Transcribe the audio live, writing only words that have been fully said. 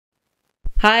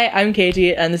Hi, I'm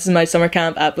Katie and this is my summer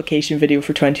camp application video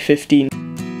for 2015.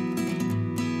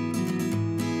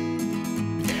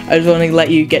 I just want to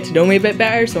let you get to know me a bit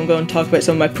better, so I'm going to talk about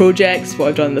some of my projects, what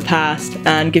I've done in the past,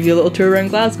 and give you a little tour around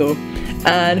Glasgow.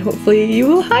 And hopefully you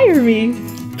will hire me,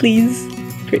 please,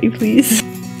 pretty please.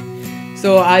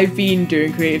 So I've been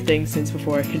doing creative things since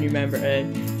before I can remember.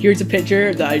 Here's a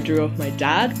picture that I drew of my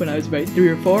dad when I was about 3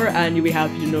 or 4, and you'll be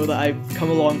happy to know that I've come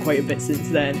along quite a bit since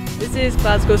then. This is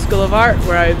Glasgow School of Art,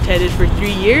 where I've attended for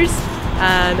 3 years,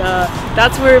 and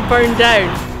that's where it burned down.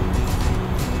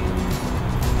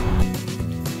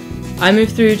 I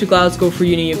moved through to Glasgow for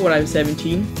uni when I was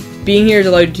 17. Being here has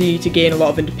allowed me to gain a lot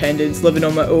of independence, living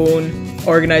on my own,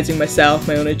 organising myself,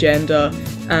 my own agenda,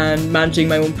 and managing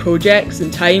my own projects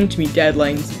and time to meet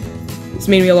deadlines. It's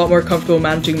made me a lot more comfortable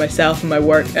managing myself and my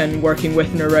work and working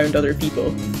with and around other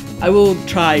people. I will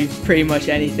try pretty much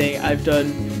anything. I've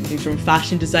done things from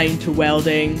fashion design to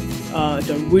welding, I've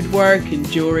done woodwork and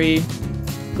jewellery,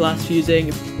 glass fusing.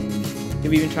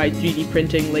 I've even tried 3D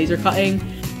printing, laser cutting,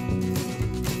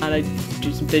 and I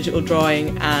do some digital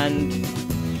drawing and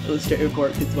illustrative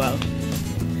work as well.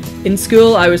 In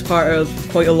school I was part of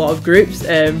quite a lot of groups,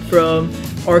 from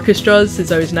orchestras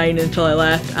since I was 9 until I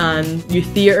left, and youth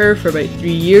theatre for about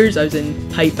 3 years. I was in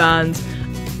pipe bands.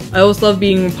 I always love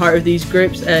being part of these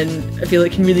groups, and I feel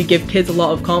it can really give kids a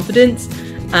lot of confidence,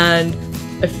 and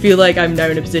I feel like I'm now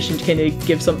in a position to kind of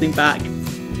give something back.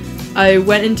 I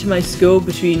went into my school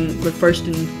between my first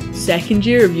and second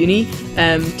year of uni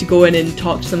to go in and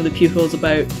talk to some of the pupils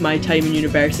about my time in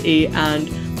university and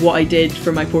what I did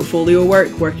for my portfolio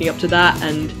work, working up to that,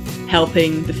 and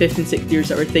helping the 5th and 6th years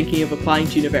that were thinking of applying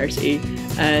to university,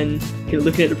 and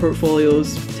looking at the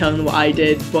portfolios, telling them what I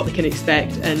did, what they can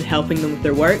expect, and helping them with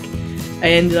their work.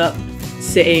 I ended up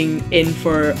sitting in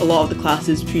for a lot of the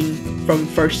classes from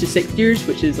 1st to 6th years,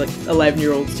 which is like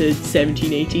 11-year-olds to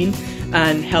 17, 18,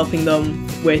 and helping them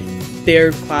with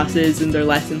their classes and their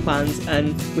lesson plans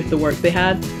and with the work they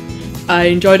had. I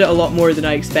enjoyed it a lot more than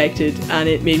I expected, and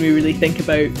it made me really think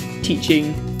about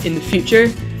teaching in the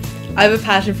future. I have a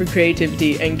passion for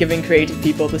creativity and giving creative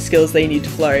people the skills they need to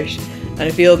flourish, and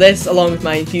I feel this, along with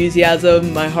my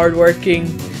enthusiasm, my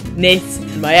hardworkingness,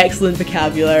 and my excellent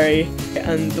vocabulary,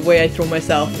 and the way I throw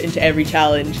myself into every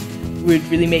challenge, would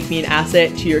really make me an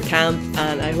asset to your camp,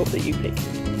 and I hope that you pick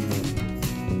me.